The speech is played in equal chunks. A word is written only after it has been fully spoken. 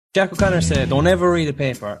Jack O'Connor said, don't ever read a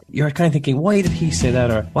paper. You're kind of thinking, why did he say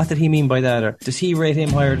that? Or what did he mean by that? Or does he rate him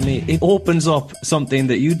higher than me? It opens up something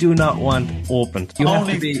that you do not want opened. You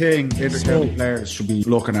have to be thing intercounty players should be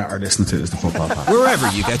looking at or listening to is the football pass. Wherever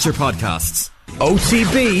you get your podcasts.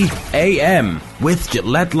 OTB AM with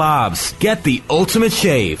Gillette Labs. Get the ultimate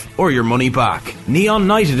shave or your money back. Neon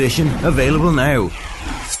Night Edition available now.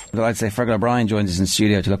 I'd say Fergal O'Brien joins us in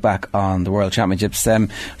studio to look back on the World Championships.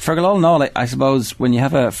 Fergal, all in all, I suppose when you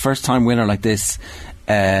have a first-time winner like this,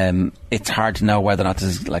 it's hard to know whether or not this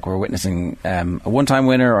is like we're witnessing a one-time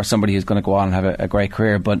winner or somebody who's going to go on and have a great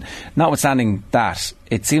career. But notwithstanding that,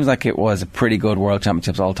 it seems like it was a pretty good World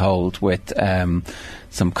Championships all told, with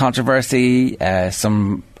some controversy,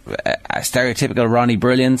 some stereotypical Ronnie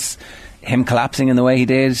brilliance, him collapsing in the way he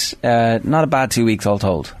did. Not a bad 2 weeks all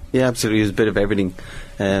told. Yeah, absolutely. It was a bit of everything.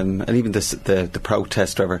 And even the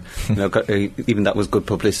protest, Trevor, even that was good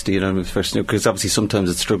publicity, for snooker, because obviously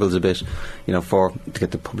sometimes it struggles a bit, to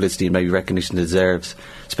get the publicity and maybe recognition it deserves,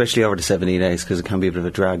 especially over the 17 days, because it can be a bit of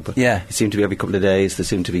a drag. But yeah, it seemed to be every couple of days there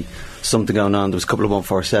seemed to be something going on. There was a couple of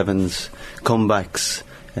 147s, comebacks.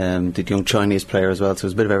 The young Chinese player as well, so it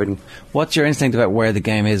was a bit of everything. What's your instinct about where the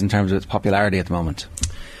game is in terms of its popularity at the moment?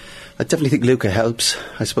 I definitely think Luca helps.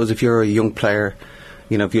 I suppose if you're a young player,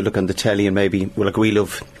 if you look on the telly and maybe, we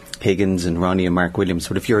love Higgins and Ronnie and Mark Williams,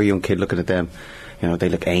 but if you're a young kid looking at them, they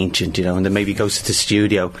look ancient, and then maybe goes to the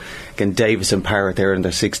studio. Again, Davis and Parrott, they're in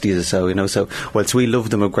their 60s or so, so whilst we love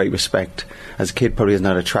them with great respect, as a kid probably is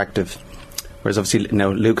not attractive. Whereas obviously now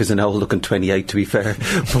Luca's an old looking 28, to be fair,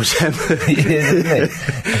 but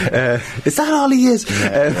is that all he is?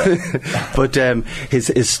 But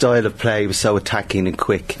his style of play was so attacking and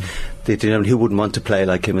quick. Who wouldn't want to play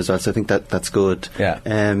like him as well? So I think that's good. Yeah.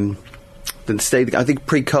 Then I think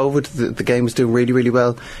pre-COVID the game was doing really, really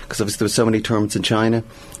well, because obviously there were so many tournaments in China.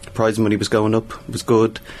 The prize money was going up. It was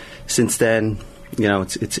good. Since then,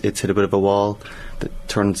 it's hit a bit of a wall. The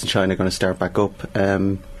tournaments in China are going to start back up.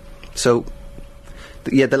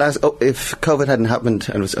 If COVID hadn't happened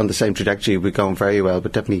and was on the same trajectory, we'd going very well,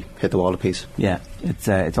 but definitely hit the wall a piece. Yeah,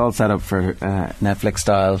 it's all set up for Netflix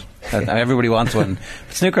style. Everybody wants one.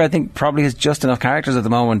 But snooker, I think, probably has just enough characters at the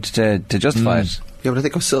moment to justify it. Yeah, but I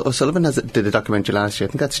think O'Sullivan did a documentary last year.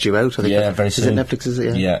 I think that's due out. I think very soon. Is it Netflix? Is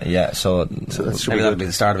it? Yeah. So that maybe that'll be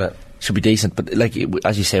the start of it. Should be decent, but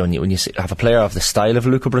as you say, when you have a player of the style of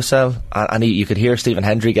Luca Brecel, and you could hear Stephen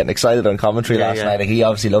Hendry getting excited on commentary last night. Like, he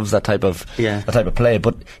obviously loves that type of play,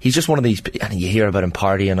 but he's just one of these. And you hear about him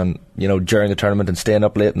partying and during the tournament and staying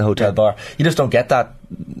up late in the hotel bar. You just don't get that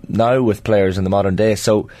now with players in the modern day.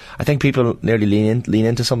 So I think people nearly lean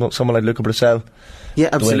into someone like Luca Brecel. Yeah,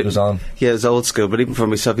 absolutely. The way it goes on. Yeah, it was old school. But even for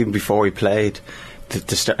myself, even before he played,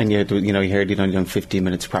 to start, and you heard only 15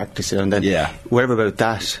 minutes practice, and then whatever about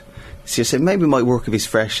that. So you say maybe it might work if he's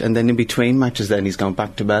fresh, and then in between matches then he's gone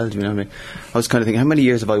back to bed, you know what I mean? I was kind of thinking, how many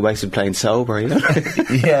years have I wasted playing sober,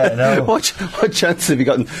 Yeah, no. What chance have you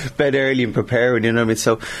gotten bed early and preparing, you know what I mean?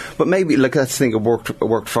 So, but maybe, that's the thing, it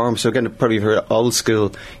worked for him. So again, probably for old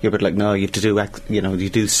school, you're a bit like, no, you have to do, you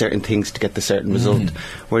do certain things to get the certain result,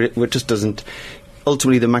 where it just doesn't.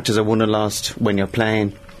 Ultimately, the matches are won and lost when you're playing.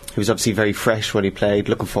 He was obviously very fresh when he played,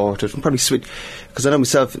 looking forward to it, and probably switch, because I know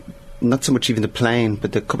myself, not so much even the playing,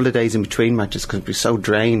 but the couple of days in between matches can be so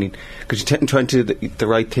draining, because you're trying to do the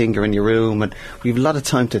right thing, you're in your room, and we have a lot of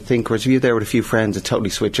time to think, whereas if you're there with a few friends and totally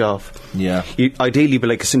switch off. Yeah. You ideally, but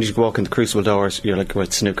as soon as you walk in the Crucible doors, you're like,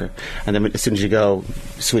 right, snooker, and then as soon as you go,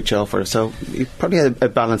 switch off. So you probably had a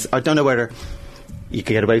balance. I don't know whether you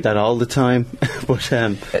could get away with that all the time, but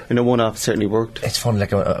one-off certainly worked. It's funny,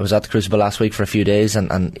 I was at the Crucible last week for a few days,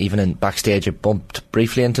 and even in backstage I bumped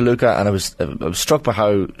briefly into Luca, and I was struck by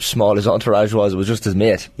how small his entourage was. It was just his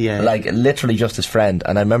mate, literally just his friend.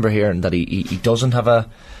 And I remember hearing that he doesn't have a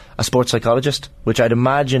sports psychologist, which I'd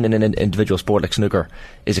imagine in an individual sport like snooker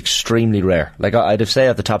is extremely rare. I'd have say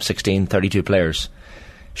of the top 16, 32 players,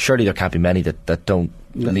 surely there can't be many that don't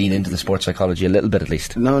lean into the sports psychology a little bit at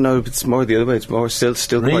least. No, it's more the other way. It's more still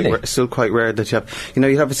really? quite rare that you have.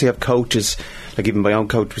 You obviously have coaches, like even my own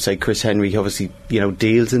coach would say, Chris Henry, he obviously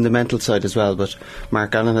deals in the mental side as well. But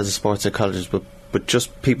Mark Allen has a sports psychologist, but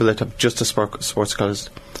just people that have just a sports psychologist,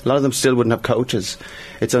 a lot of them still wouldn't have coaches.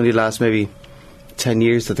 It's only the last maybe 10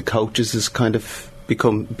 years that the coaches has kind of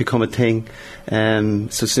become a thing.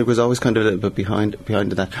 So snooker's always kind of a little bit behind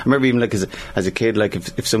that. I remember even as a kid,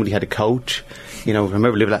 if somebody had a coach, I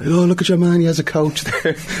remember living like, oh, look at your man, he has a coach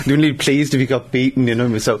there. They were really pleased if he got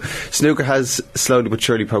beaten, So snooker has slowly but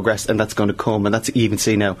surely progressed, and that's going to come, and that's you even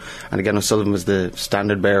see now. And again, O'Sullivan was the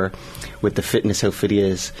standard bearer with the fitness, how fit he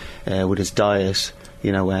is, with his diet,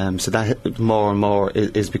 So that more and more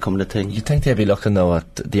is becoming a thing. You'd think they'd be looking, though,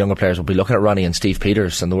 at the younger players would be looking at Ronnie and Steve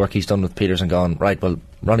Peters and the work he's done with Peters and gone, right, well,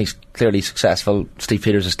 Ronnie's clearly successful, Steve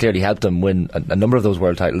Peters has clearly helped him win a number of those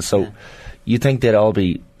world titles, so you'd think they'd all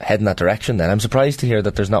be heading that direction then. I'm surprised to hear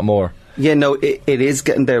that there's not more. Yeah, no, it is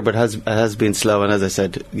getting there, but it has been slow, and as I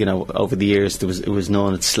said, over the years it was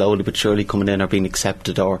known it's slowly but surely coming in or being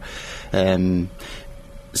accepted or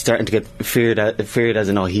starting to get feared as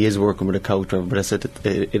in, he is working with a coach, but I said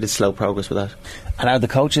it is slow progress with that. And are the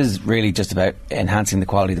coaches really just about enhancing the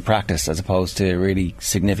quality of the practice as opposed to really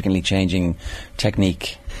significantly changing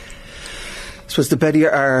technique? I suppose the better you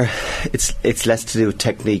are, it's less to do with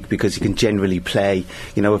technique, because you can generally play.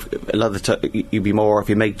 If a lot of the time if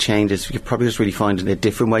you make changes, you're probably just really finding a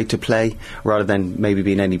different way to play rather than maybe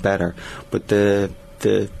being any better. But the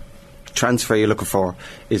transfer you're looking for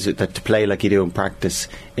is that to play like you do in practice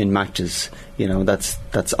in matches. That's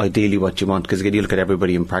ideally what you want, because again, you look at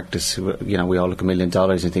everybody in practice, we all look $1 million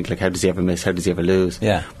and think, like, how does he ever miss, how does he ever lose?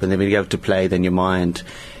 But then when you go out to play, then your mind,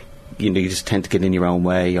 you just tend to get in your own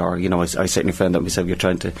way, or I certainly found that myself. You're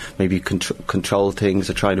trying to maybe control things,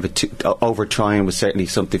 or trying over trying was certainly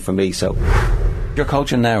something for me. So you're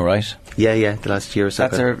coaching now, right? Yeah, the last year or so.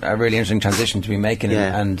 That's a really interesting transition to be making.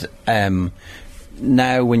 And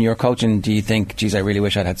now when you're coaching, do you think, geez, I really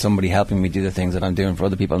wish I'd had somebody helping me do the things that I'm doing for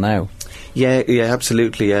other people now? Yeah,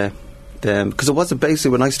 absolutely, yeah. Because it wasn't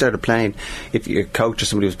basically, when I started playing, if your coach or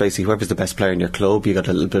somebody was basically whoever's the best player in your club, you got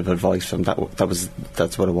a little bit of advice from that.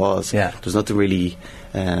 That's what it was. Yeah. There's nothing really.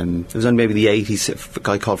 It was on maybe the 80s. A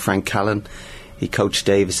guy called Frank Callan. He coached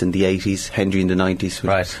Davis in the 80s, Hendry in the 90s.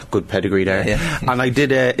 Right. Good pedigree there. Yeah. And I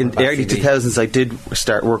did, in the early 2000s, I did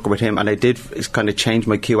start working with him, and I did kind of change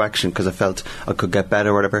my cue action because I felt I could get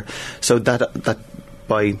better or whatever. So that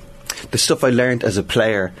by the stuff I learned as a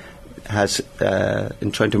player has,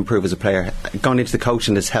 in trying to improve as a player, going into the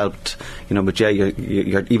coaching has helped. But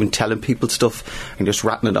you're even telling people stuff and just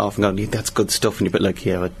rattling it off and going, that's good stuff, and you're a bit like,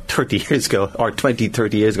 but 30 years ago or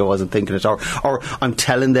 20-30 years ago I wasn't thinking it, or I'm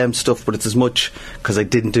telling them stuff, but it's as much because I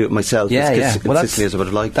didn't do it myself. Well, consistently as I would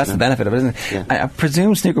have liked. That's the benefit of it, isn't it? Yeah. I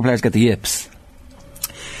presume snooker players get the yips.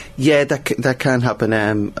 Yeah, that can happen. I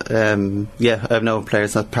have known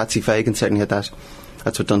players. Patsy Fagan certainly had that.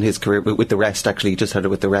 That's what done his career with the rest. Actually, he just had it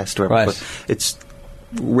with the rest. Right. But it's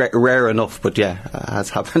rare enough. But yeah, it has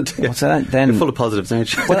happened. What's that then? You're full of positives,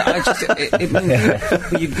 aren't you? Well,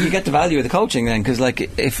 you get the value of the coaching then, because like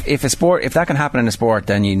if that can happen in a sport,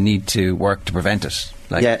 then you need to work to prevent it.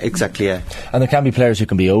 Yeah, exactly. Yeah, and there can be players who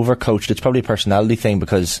can be overcoached. It's probably a personality thing,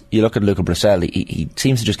 because you look at Luca Brecel. He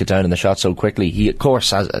seems to just get down in the shot so quickly. He of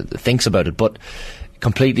course thinks about it, but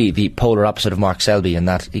completely the polar opposite of Mark Selby, in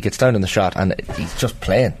that he gets down in the shot and he's just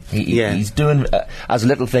playing. He's doing as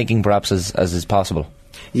little thinking perhaps as is possible.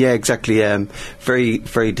 Yeah, exactly. Very,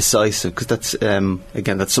 very decisive, because that's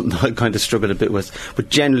again, that's something that I kind of struggled a bit with. But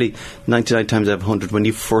generally, 99 times out of 100, when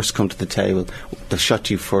you first come to the table, the shot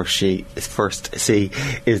you first see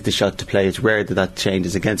is the shot to play. It's rare that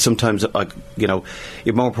changes. Again, sometimes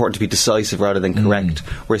it's more important to be decisive rather than correct.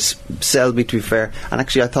 Whereas Selby, to be fair, and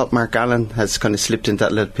actually I thought Mark Allen has kind of slipped into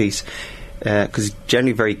that little piece, because he's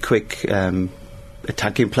generally very quick.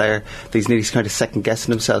 Attacking player, he's nearly kind of second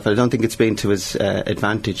guessing himself. I don't think it's been to his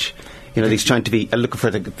advantage. He's trying to be looking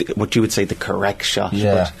for what you would say the correct shot.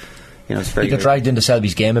 Yeah. But, it's very. He got dragged into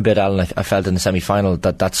Selby's game a bit, Alan. I felt in the semi-final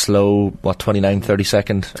that slow, 29-30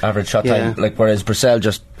 second average shot time. Whereas Brecel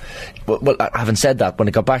just. Well, having said that, when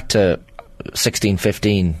it got back to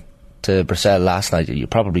 16-15 to Brecel last night, you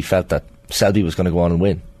probably felt that Selby was going to go on and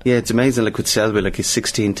win. Yeah, it's amazing. Like with Selby, he's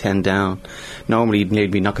 16-10 down. Normally, you'd nearly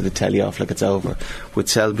be knocking the telly off like it's over. With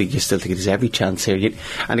Selby, you still think there's every chance here.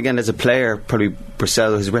 And again, as a player, probably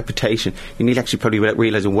Brecel, his reputation, you need actually probably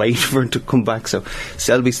realise and wait for him to come back. So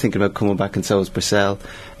Selby's thinking about coming back, and so is Brecel.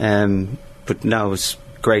 But no, it's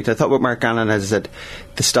great. I thought with Mark Allen, as I said,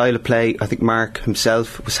 the style of play, I think Mark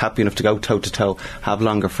himself was happy enough to go toe to toe, have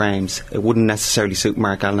longer frames. It wouldn't necessarily suit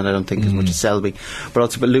Mark Allen, I don't think, as much as Selby. But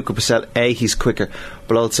also, Luca Brecel, he's quicker,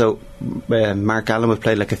 but also Mark Allen would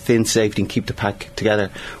play like a thin safety and keep the pack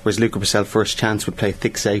together, whereas Luca Brecel, first chance, would play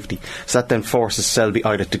thick safety. So that then forces Selby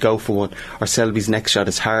either to go for one, or Selby's next shot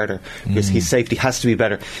is harder, because his safety has to be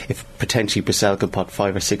better if potentially Brecel can pot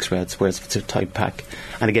 5 or 6 reds, whereas if it's a tight pack.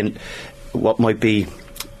 And again, what might be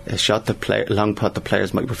a shot long pot the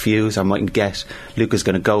players might refuse or mightn't get, Luca's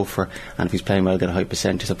going to go for, and if he's playing well, get a high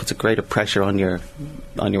percentage. So it puts a greater pressure on your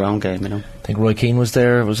own game. I think Roy Keane was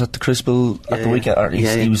there. Was at the Crucible at the weekend.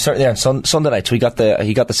 He was certainly there on Sunday night. So he got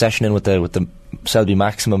the session in with the Selby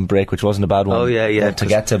maximum break, which wasn't a bad one. Oh yeah. To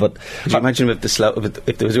get to, but could you imagine if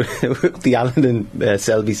there was the Allen and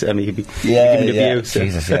Selby semi? He'd be giving the view. So.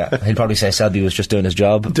 Jesus, yeah. He'd probably say Selby was just doing his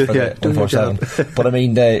job. For the 147. But I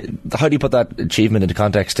mean, how do you put that achievement into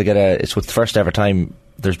context? It's with the first ever time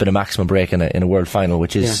there's been a maximum break in a world final,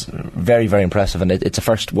 which is very, very impressive, and it's a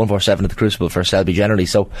first 147 at the Crucible for Selby generally.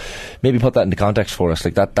 So maybe put that into context for us.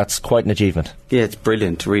 Like that's quite an achievement. Yeah, it's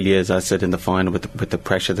brilliant. It really is. I said in the final with the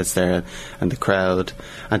pressure that's there and the crowd,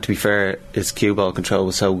 and to be fair, his cue ball control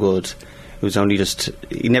was so good. It was only just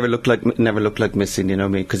he never looked like missing, you know what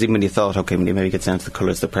I mean? Because even when you thought, okay, when he maybe gets down to the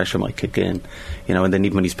colours, the pressure might kick in, you know. And then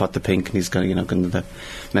even when he's put the pink and he's going, you know,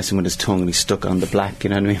 messing with his tongue and he's stuck on the black, you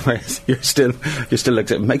know what I mean? Whereas you're still like,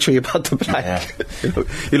 make sure you put the black. Yeah.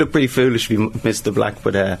 You look pretty foolish if you miss the black,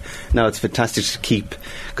 but no, it's fantastic to keep,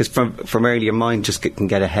 because from early your mind just can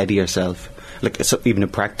get ahead of yourself. Like, so even in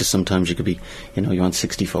practice sometimes you could be, you know, you're on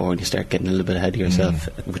 64 and you start getting a little bit ahead of yourself,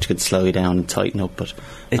 which could slow you down and tighten up, but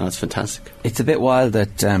no, it's fantastic. It's a bit wild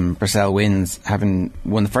that Brecel wins, having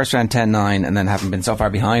won the first round 10-9 and then having been so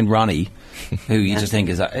far behind Ronnie, who you just think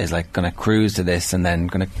is like going to cruise to this, and then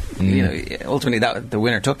going to, you know, ultimately the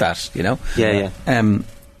winner took that, you know? Yeah.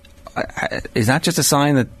 Is that just a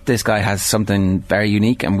sign that this guy has something very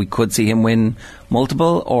unique and we could see him win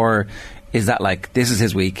multiple, or is that like, this is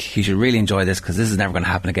his week, he should really enjoy this because this is never going to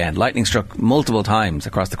happen again? Lightning struck multiple times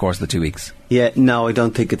across the course of the 2 weeks. Yeah, no, I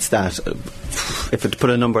don't think it's that. If I'd put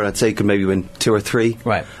a number, I'd say he could maybe win 2 or 3.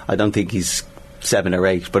 Right. I don't think he's 7 or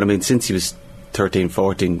 8, but I mean, since he was 13,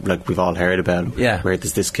 14, like we've all heard about him. Yeah. Where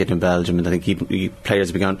there's this kid in Belgium, and I think players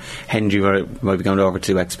have begun. Henry might be going over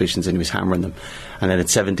 2 exhibitions and he was hammering them. And then at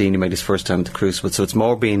 17 he made his first time at the Crucible, so it's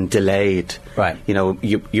more being delayed. Right. You know,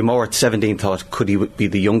 you more at 17 thought, could he be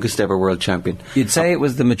the youngest ever world champion? You'd say it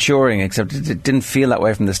was the maturing, except it didn't feel that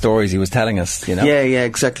way from the stories he was telling us, you know? Yeah,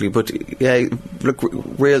 exactly. But yeah, look,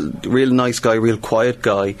 real nice guy, real quiet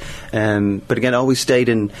guy. But again, always stayed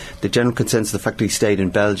in the general consensus, the fact that he stayed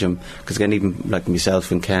in Belgium, because again, even like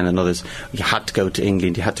myself and Ken and others, you had to go to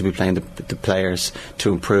England, you had to be playing the players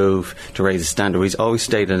to improve, to raise the standard. He's always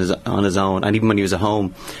stayed on his own, and even when he was at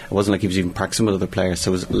home, it wasn't like he was even practicing with other players,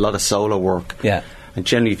 so it was a lot of solo work. Yeah. And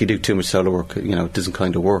generally if you do too much solo work, you know, it doesn't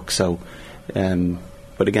kind of work, so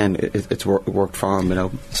but again, it worked for him, you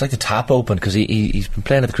know. It's like the tap open, because he's been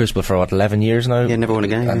playing at the Crucible for 11 years now. Yeah, never won a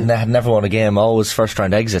game. And had never won a game, always first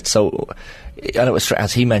round exit. So, and it was,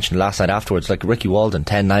 as he mentioned last night afterwards, like Ricky Walden,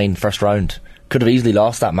 10-9 first round, could have easily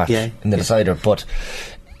lost that match in the decider, but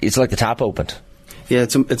it's like the tap opened. Yeah,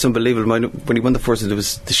 it's unbelievable. When he won the first, there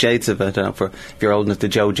was the shades of it. If you're old enough, to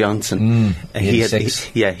Joe Johnson, he had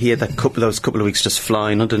that couple of weeks just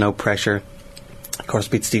flying under no pressure. Of course,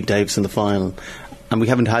 beat Steve Davis in the final, and we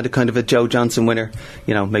haven't had a kind of a Joe Johnson winner.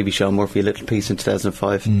 You know, maybe Sean Murphy a little piece in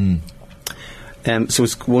 2005. So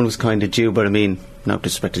one was kind of due, but I mean, no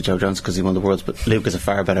disrespect to Joe Johnson because he won the Worlds, but Luke is a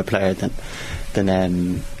far better player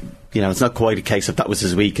than. You know, it's not quite a case of that was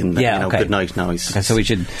his week and good night. Now he's so we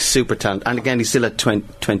should super talented, and again he's still at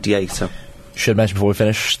 28. So should mention before we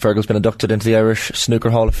finish, Fergal's been inducted into the Irish Snooker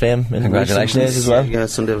Hall of Fame. Congratulations as well. Yeah,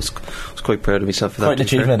 Sunday I was quite proud of myself for that. Quite an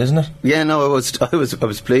achievement, isn't it? Yeah, no, I was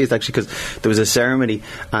pleased actually, because there was a ceremony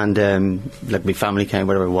and like my family came,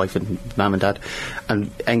 whatever, wife and mum and dad, and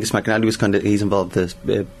Angus McAnally was he's involved with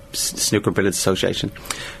the Snooker Brilliance Association.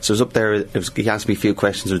 So I was up there, he asked me a few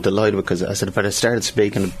questions. I was delighted because I said if I'd have started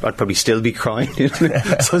speaking I'd probably still be crying. So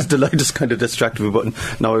I was delighted, just kind of distracted me, but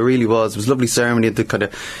no, it really was. It was a lovely ceremony, the kind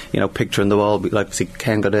of, you know, picture on the wall, like see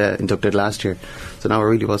Ken got inducted last year. So no, it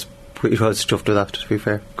really was chuffed with that, to be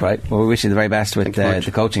fair. Great. Well, we wish you the very best with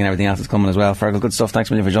the coaching and everything else that's coming as well. Fergal, good stuff. Thanks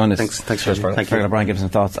a million for joining us. Thanks for Fergal O'Brien. Give us some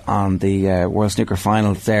thoughts on the World Snooker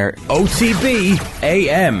Finals there. OTB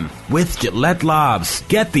AM with Gillette Labs.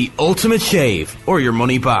 Get the ultimate shave or your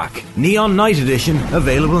money back. Neon Night Edition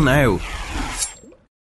available now.